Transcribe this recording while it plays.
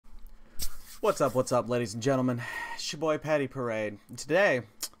What's up, ladies and gentlemen? It's your boy, Patty Parade. And today,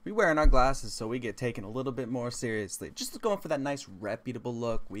 we wearing our glasses so we get taken a little bit more seriously. Just going for that nice, reputable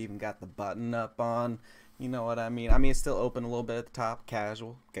look. We even got the button up on. You know what I mean? It's still open a little bit at the top.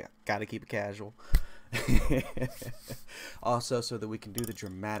 Casual. Gotta keep it casual. Also, so that we can do the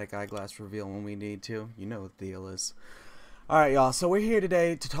dramatic eyeglass reveal when we need to. You know what the deal is. Alright, y'all, so we're here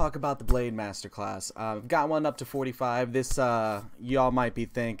today to talk about the Blademaster class. I've got one up to 45. This, y'all might be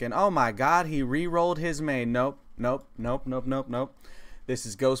thinking, oh my god, he re-rolled his main. Nope. This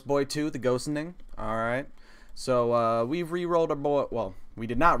is Ghost Boy 2, the ghosting. Alright, so, we've re-rolled our boy. Well, we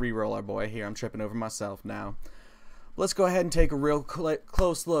did not re-roll our boy here. I'm tripping over myself now. Let's go ahead and take a real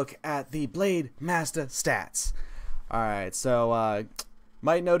close look at the Blademaster stats. Alright, so,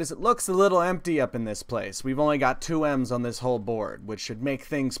 might notice it looks a little empty up in this place. We've only got 2 M's on this whole board, which should make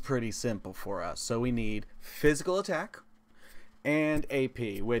things pretty simple for us. So we need physical attack and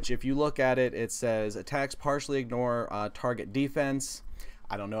AP, which if you look at it, it says attacks partially ignore target defense.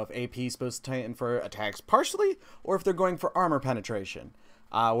 I don't know if AP is supposed to stand for attacks partially or if they're going for armor penetration.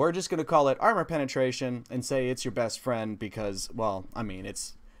 We're just going to call it armor penetration and say it's your best friend because, well, I mean,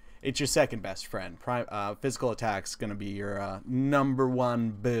 it's your second best friend. Physical attack's gonna be your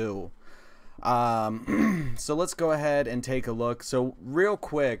 #1 boo. So let's go ahead and take a look. So real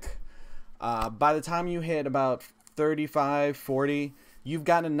quick, by the time you hit about 35, 40, you've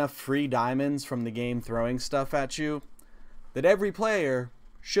gotten enough free diamonds from the game throwing stuff at you that every player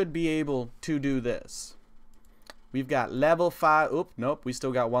should be able to do this. We've got level 5. Oop, nope, we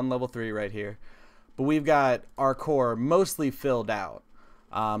still got one level 3 right here. But we've got our core mostly filled out.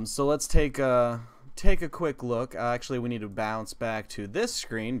 So let's take a quick look. Actually, we need to bounce back to this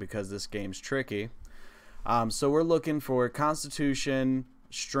screen because this game's tricky. So we're looking for Constitution,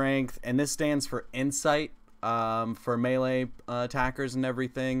 Strength, and this stands for Insight for melee attackers and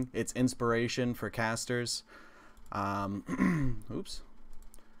everything. It's Inspiration for casters. Oops.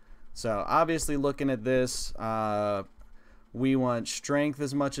 So obviously, looking at this, we want Strength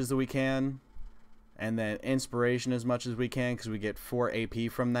as much as we can. And then Inspiration as much as we can because we get 4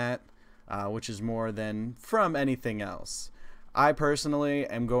 AP from that, which is more than from anything else. I personally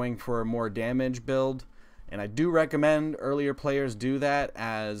am going for a more damage build, and I do recommend earlier players do that,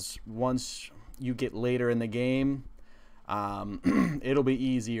 as once you get later in the game, it'll be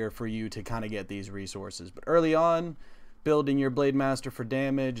easier for you to kind of get these resources. But early on, building your Blademaster for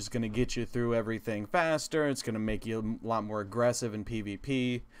damage is going to get you through everything faster. It's going to make you a lot more aggressive in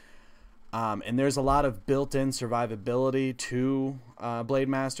PvP. And there's a lot of built-in survivability to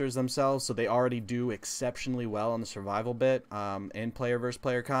Blademasters themselves, so they already do exceptionally well on the survival bit in player versus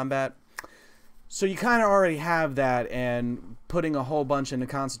player combat. So you kind of already have that, and putting a whole bunch into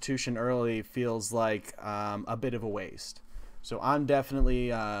Constitution early feels like a bit of a waste. So I'm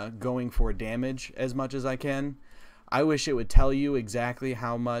definitely going for damage as much as I can. I wish it would tell you exactly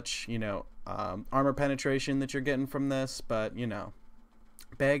how much, armor penetration that you're getting from this, but,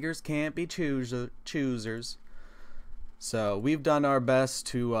 beggars can't be choosers. So we've done our best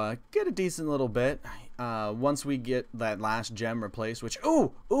to get a decent little bit. Once we get that last gem replaced, which,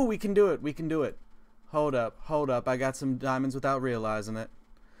 ooh, we can do it. Hold up, I got some diamonds without realizing it.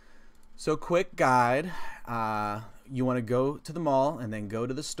 So quick guide, you want to go to the mall and then go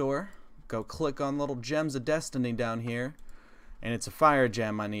to the store. Go click on little gems of destiny down here. And it's a fire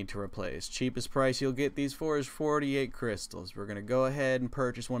gem I need to replace. Cheapest price you'll get these for is 48 crystals. We're going to go ahead and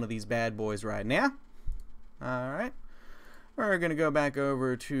purchase one of these bad boys right now. Alright. We're going to go back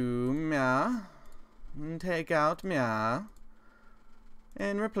over to Mia. And take out Mia.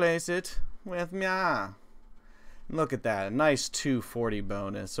 And replace it with Mia. Look at that. A nice 240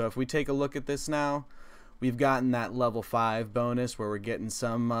 bonus. So if we take a look at this now, we've gotten that level 5 bonus where we're getting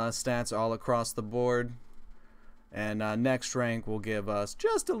some stats all across the board. And next rank will give us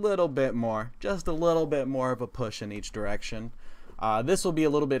just a little bit more of a push in each direction. This will be a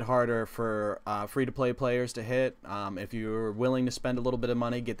little bit harder for free-to-play players to hit. If you're willing to spend a little bit of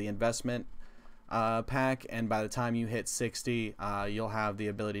money, get the investment pack, and by the time you hit 60, you'll have the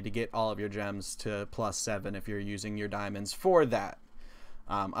ability to get all of your gems to +7 if you're using your diamonds for that.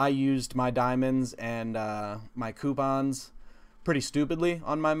 I used my diamonds and my coupons pretty stupidly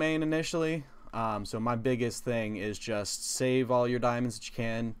on my main initially. So my biggest thing is just save all your diamonds that you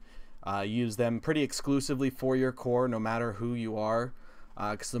can. Use them pretty exclusively for your core, no matter who you are.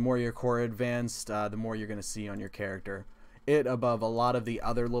 Because the more your core advanced, the more you're going to see on your character. It, above a lot of the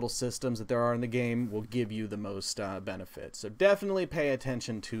other little systems that there are in the game, will give you the most benefit. So definitely pay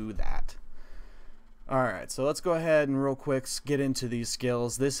attention to that. Alright, so let's go ahead and real quick get into these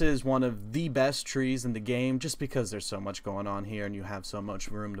skills. This is one of the best trees in the game, just because there's so much going on here and you have so much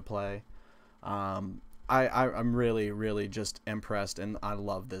room to play. I'm really just impressed, and I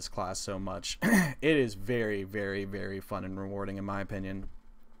love this class so much. It is very fun and rewarding in my opinion.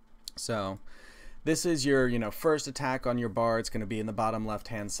 So this is your first attack on your bar. It's going to be in the bottom left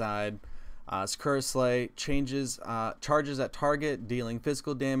hand side. Sakura Slay charges at target, dealing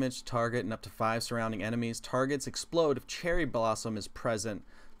physical damage to target and up to 5 surrounding enemies. Targets explode if Cherry Blossom is present,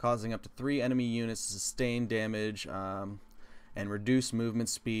 causing up to 3 enemy units to sustain damage and reduce movement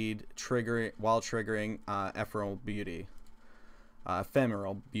speed while triggering ephemeral beauty.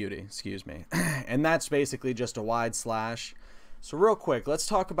 Excuse me. And that's basically just a wide slash. So real quick, let's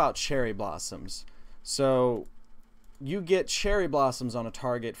talk about Cherry Blossoms. So you get Cherry Blossoms on a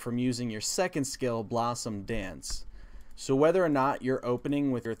target from using your second skill, Blossom Dance. So whether or not you're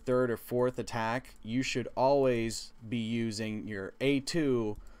opening with your third or fourth attack, you should always be using your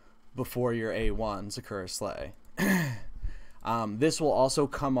A2 before your A1, Sakura Slay. This will also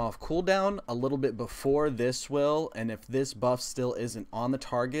come off cooldown a little bit before this will, and if this buff still isn't on the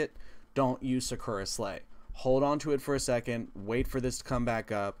target, don't use Sakura Slay. Hold on to it for a second, wait for this to come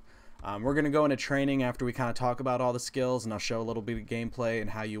back up. We're going to go into training after we kind of talk about all the skills, and I'll show a little bit of gameplay and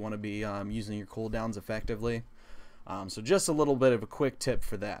how you want to be using your cooldowns effectively. So just a little bit of a quick tip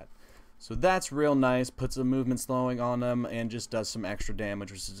for that. So that's real nice, puts a movement slowing on them, and just does some extra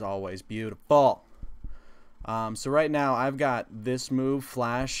damage, which is always beautiful. So right now I've got this move,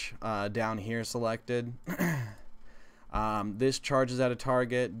 Flash, down here selected. This charges at a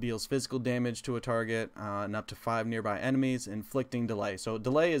target, deals physical damage to a target and up to 5 nearby enemies, inflicting delay. So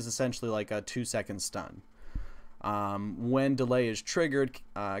delay is essentially like a 2-second stun. When delay is triggered,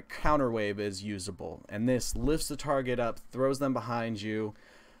 counter wave is usable, and this lifts the target up, throws them behind you,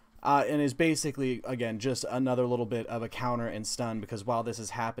 and is basically, again, just another little bit of a counter and stun, because while this is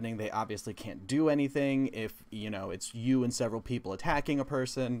happening, they obviously can't do anything if, it's you and several people attacking a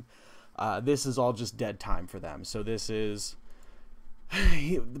person. This is all just dead time for them. So this is...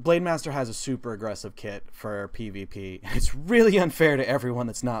 Blademaster has a super aggressive kit for PvP. It's really unfair to everyone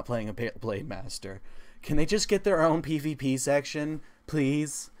that's not playing a Blademaster. Can they just get their own PvP section,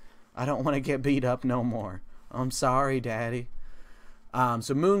 please? I don't want to get beat up no more. I'm sorry, Daddy.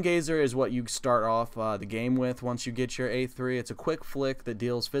 So Moongazer is what you start off the game with once you get your A3. It's a quick flick that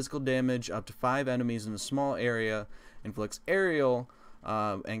deals physical damage up to 5 enemies in a small area, inflicts aerial,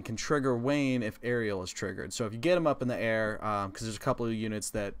 and can trigger Wayne if aerial is triggered. So if you get him up in the air, because there's a couple of units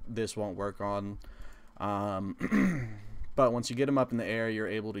that this won't work on, but once you get him up in the air, you're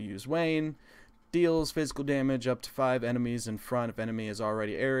able to use Wayne. Deals physical damage up to 5 enemies in front if enemy is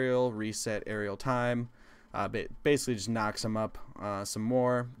already aerial, reset aerial time. Basically just knocks them up some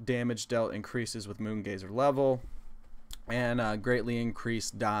more. Damage dealt increases with Moongazer level, and greatly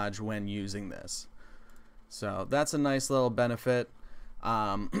increased dodge when using this. So that's a nice little benefit.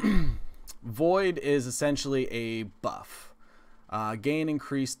 Void is essentially a buff. Gain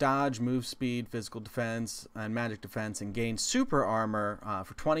increased dodge, move speed, physical defense, and magic defense, and gain super armor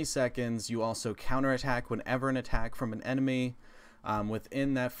for 20 seconds. You also counterattack whenever an attack from an enemy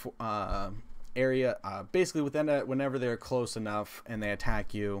within that area, basically within that, whenever they're close enough and they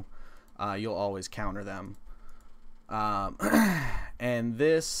attack you, you'll always counter them. And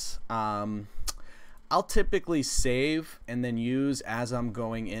this I'll typically save and then use as I'm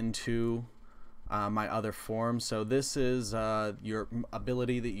going into my other form. So this is your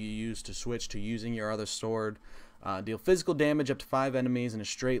ability that you use to switch to using your other sword. Deal physical damage up to 5 enemies in a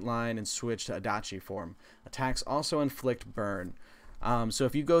straight line and switch to Adachi form. Attacks also inflict burn. So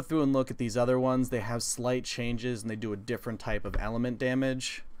if you go through and look at these other ones, they have slight changes and they do a different type of element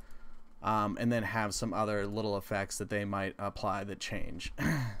damage, and then have some other little effects that they might apply that change.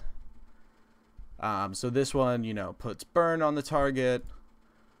 So this one, puts burn on the target.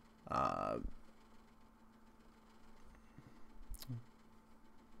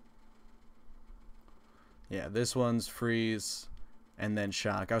 Yeah, this one's freeze and then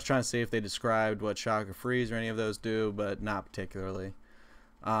shock. I was trying to see if they described what shock or freeze or any of those do, but not particularly.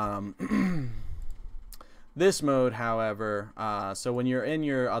 This mode, however, so when you're in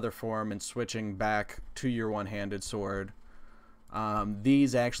your other form and switching back to your one-handed sword,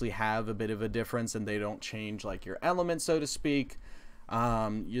 these actually have a bit of a difference, and they don't change like your element, so to speak.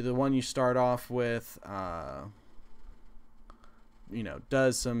 You're the one you start off with,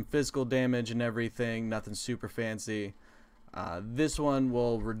 does some physical damage and everything, nothing super fancy. This one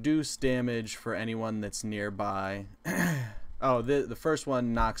will reduce damage for anyone that's nearby. Oh, the first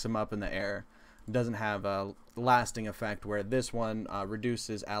one knocks them up in the air. It doesn't have a lasting effect, where this one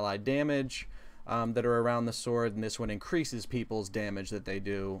reduces allied damage that are around the sword, and this one increases people's damage that they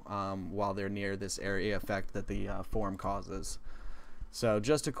do while they're near this area effect that the form causes. So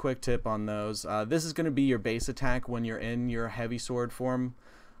just a quick tip on those. This is going to be your base attack when you're in your heavy sword form.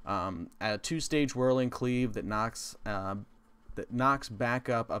 A 2-stage whirling cleave that knocks back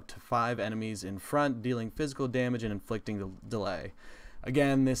up to 5 enemies in front, dealing physical damage and inflicting delay.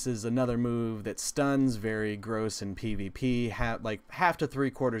 Again, this is another move that stuns, very gross in PvP. Like half to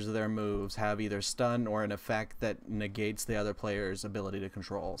 3/4 of their moves have either stun or an effect that negates the other player's ability to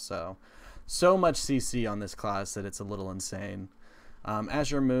control. So much CC on this class that it's a little insane.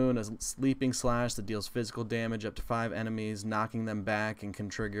 Azure Moon, a sleeping slash that deals physical damage up to 5 enemies, knocking them back and can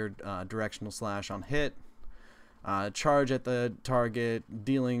trigger directional slash on hit. Charge at the target,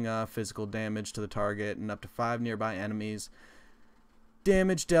 dealing physical damage to the target and up to 5 nearby enemies.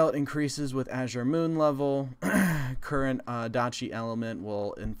 Damage dealt increases with Azure Moon level. Current Dachi element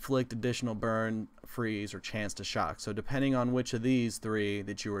will inflict additional burn, freeze, or chance to shock. So depending on which of these 3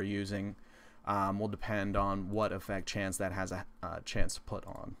 that you are using, will depend on what effect chance that has a chance to put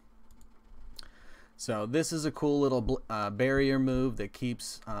on. So this is a cool little barrier move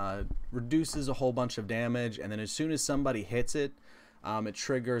that reduces a whole bunch of damage, and then as soon as somebody hits it, it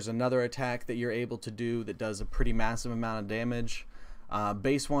triggers another attack that you're able to do that does a pretty massive amount of damage.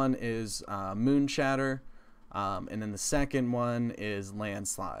 Base one is Moon Shatter, and then the second one is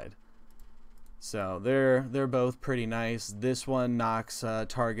Landslide. So they're both pretty nice. This one knocks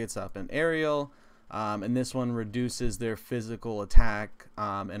targets up in aerial, and this one reduces their physical attack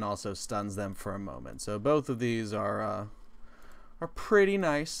and also stuns them for a moment. So both of these are pretty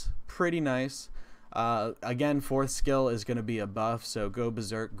nice. Again, 4th skill is going to be a buff, so Go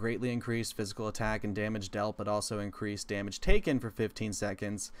Berserk, greatly increased physical attack and damage dealt, but also increased damage taken for 15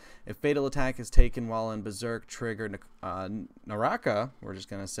 seconds. If fatal attack is taken while in Berserk, trigger Naraka, we're just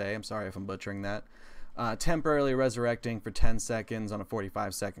going to say, I'm sorry if I'm butchering that, temporarily resurrecting for 10 seconds on a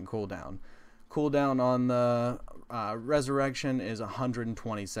 45-second cooldown. Cooldown on the resurrection is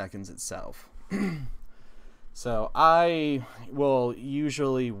 120 seconds itself. So I will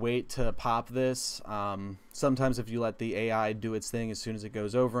usually wait to pop this. Sometimes if you let the AI do its thing, as soon as it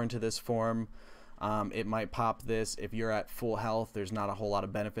goes over into this form, it might pop this. If you're at full health, there's not a whole lot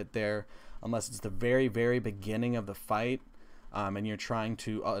of benefit there, unless it's the very, very beginning of the fight, and you're trying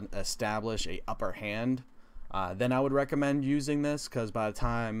to establish a upper hand. Then I would recommend using this, because by the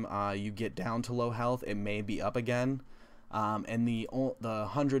time you get down to low health, it may be up again. And the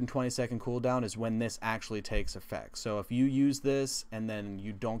 120-second cooldown is when this actually takes effect. So if you use this and then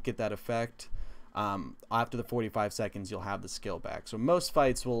you don't get that effect, after the 45 seconds you'll have the skill back. So most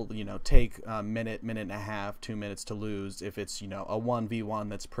fights will, take a minute, minute and a half, 2 minutes to lose if it's, a 1v1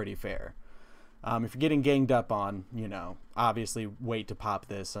 that's pretty fair. If you're getting ganged up on, obviously wait to pop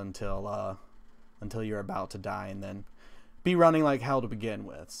this until you're about to die, and then be running like hell to begin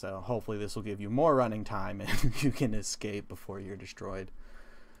with. So hopefully this will give you more running time and you can escape before you're destroyed.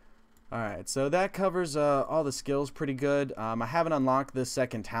 Alright, so that covers all the skills pretty good. I haven't unlocked this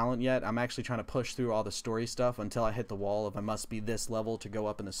second talent yet. I'm actually trying to push through all the story stuff until I hit the wall of I must be this level to go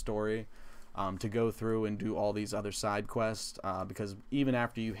up in the story, to go through and do all these other side quests, because even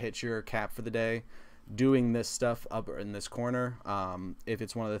after you hit your cap for the day, doing this stuff up in this corner, if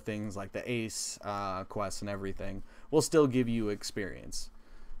it's one of the things like the ace quests and everything, will still give you experience.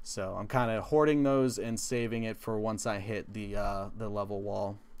 So I'm kind of hoarding those and saving it for once I hit the level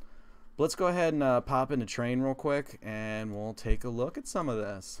wall. But let's go ahead and pop into train real quick, and we'll take a look at some of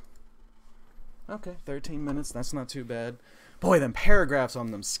this. Okay, 13 minutes, that's not too bad. Boy, them paragraphs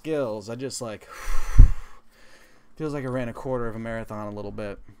on them skills, I just like feels like I ran a quarter of a marathon a little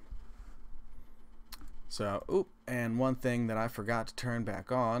bit. So, and one thing that I forgot to turn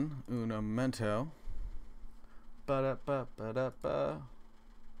back on, uno momento.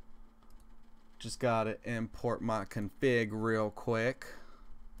 Just gotta import my config real quick.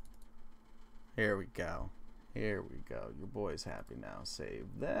 Here we go. Here we go. Your boy's happy now. Save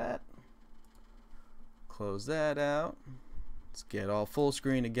that. Close that out. Let's get all full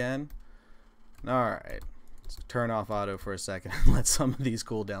screen again. Alright. Let's turn off auto for a second and let some of these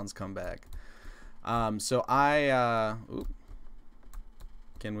cooldowns come back. So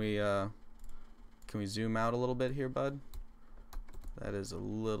can we zoom out a little bit here, bud? That is a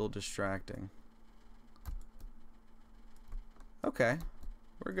little distracting. Okay,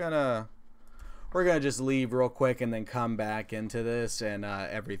 we're gonna just leave real quick and then come back into this, and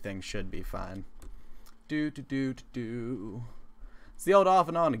everything should be fine. It's the old off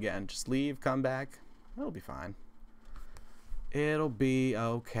and on again. Just leave, come back. It'll be fine. It'll be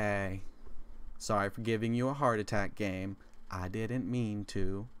okay. Sorry for giving you a heart attack, game. I didn't mean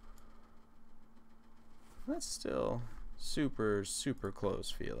to. That's still super, super close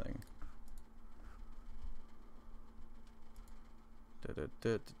feeling.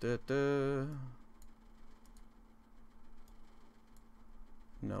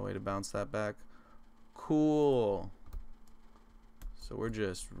 No way to bounce that back. Cool. So we're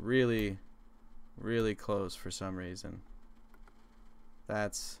just really close for some reason.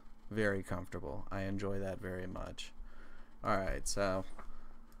 That's very comfortable. I enjoy that very much. Alright, so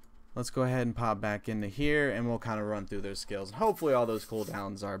let's go ahead and pop back into here, and we'll kind of run through those skills. And hopefully all those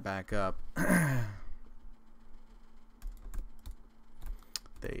cooldowns are back up.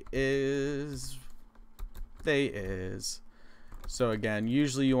 They is. So again,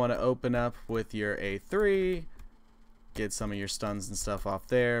 usually you want to open up with your A3, get some of your stuns and stuff off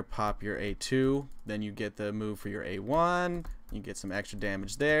there, pop your A2, then you get the move for your A1, you get some extra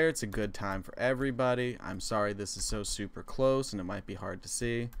damage there. It's a good time for everybody. I'm sorry this is so super close and it might be hard to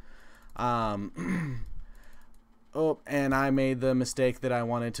see. Oh, and I made the mistake that I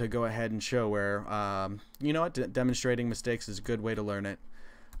wanted to go ahead and show where, you know what, demonstrating mistakes is a good way to learn it.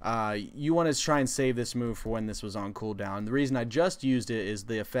 You want to try and save this move for when this was on cooldown. The reason I just used it is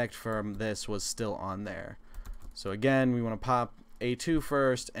the effect from this was still on there. So again, we want to pop A2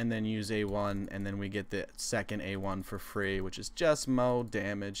 first and then use A1, and then we get the second A1 for free, which is just more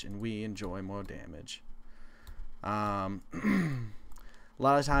damage, and we enjoy more damage. A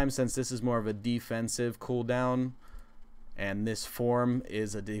lot of times, since this is more of a defensive cooldown and this form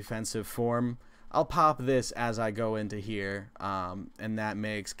is a defensive form, I'll pop this as I go into here, and that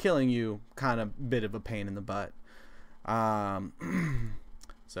makes killing you kind of a bit of a pain in the butt.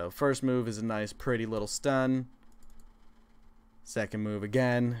 So first move is a nice pretty little stun. Second move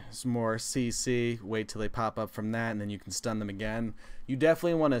again is more CC. Wait till they pop up from that, and then you can stun them again. You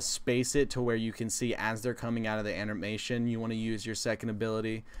definitely want to space it to where you can see as they're coming out of the animation. You want to use your second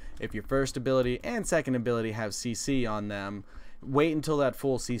ability. If your first ability and second ability have CC on them, wait until that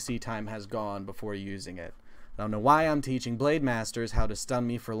full CC time has gone before using it. I don't know why I'm teaching Blademasters how to stun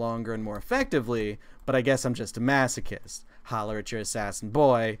me for longer and more effectively, but I guess I'm just a masochist. Holler at your assassin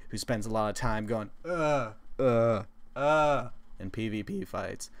boy who spends a lot of time going, in PvP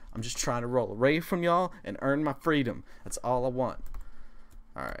fights. I'm just trying to roll away from y'all and earn my freedom. That's all I want.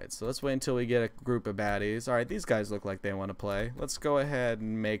 Alright, so let's wait until we get a group of baddies. Alright, these guys look like they want to play. Let's go ahead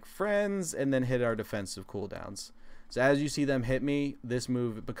and make friends and then hit our defensive cooldowns. So as you see them hit me, this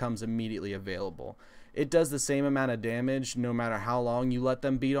move becomes immediately available. It does the same amount of damage no matter how long you let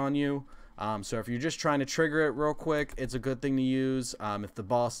them beat on you. So if you're just trying to trigger it real quick, it's a good thing to use. If the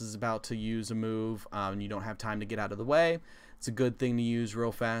boss is about to use a move and you don't have time to get out of the way, it's a good thing to use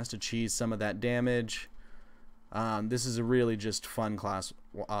real fast to cheese some of that damage. This is a really just fun class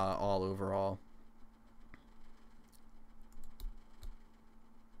all overall.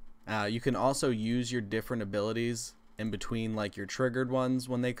 You can also use your different abilities in between like your triggered ones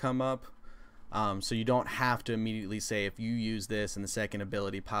when they come up. So you don't have to immediately say if you use this and the second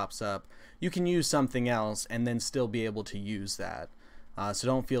ability pops up. You can use something else and then still be able to use that. So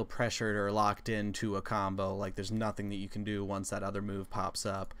don't feel pressured or locked into a combo like there's nothing that you can do once that other move pops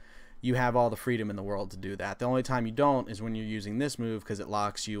up. You have all the freedom in the world to do that. The only time you don't is when you're using this move because it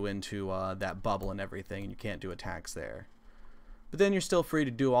locks you into that bubble and everything and you can't do attacks there. But then you're still free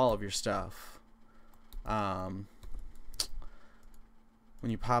to do all of your stuff. When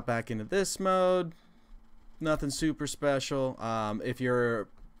you pop back into this mode, nothing super special. If you're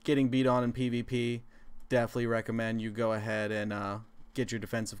getting beat on in PvP, definitely recommend you go ahead and get your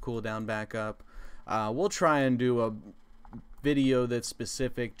defensive cooldown back up. We'll try and do a video that's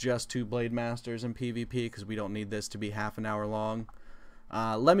specific just to Blademasters in PvP because we don't need this to be half an hour long.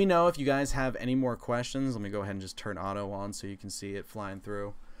 Let me know if you guys have any more questions. Let me go ahead and just turn auto on so you can see it flying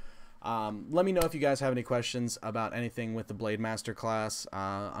through. Let me know if you guys have any questions about anything with the Blademaster class.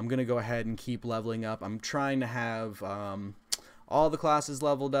 I'm going to go ahead and keep leveling up. I'm trying to have all the classes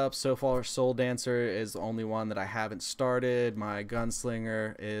leveled up. So far, Soul Dancer is the only one that I haven't started. My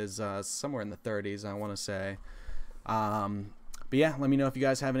Gunslinger is somewhere in the 30s, I want to say. But yeah, let me know if you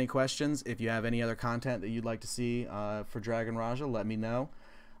guys have any questions. If you have any other content that you'd like to see for Dragon Raja, let me know.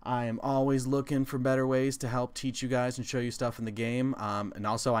 I am always looking for better ways to help teach you guys and show you stuff in the game. And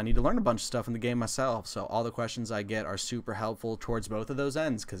also, I need to learn a bunch of stuff in the game myself. So all the questions I get are super helpful towards both of those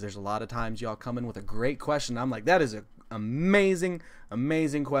ends because there's a lot of times y'all come in with a great question. I'm like, that is an amazing,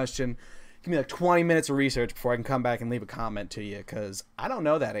 amazing question. Give me like 20 minutes of research before I can come back and leave a comment to you because I don't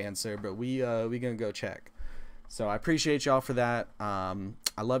know that answer, but we gonna go check. So I appreciate y'all for that.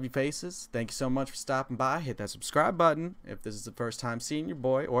 I love you faces. Thank you so much for stopping by. Hit that subscribe button if this is the first time seeing your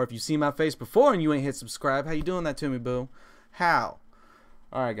boy. Or if you see my face before and you ain't hit subscribe, how you doing that to me, boo? How?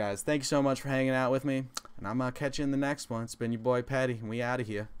 Alright, guys. Thank you so much for hanging out with me. And I'm going to catch you in the next one. It's been your boy, Patty, and we out of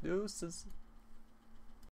here. Deuces.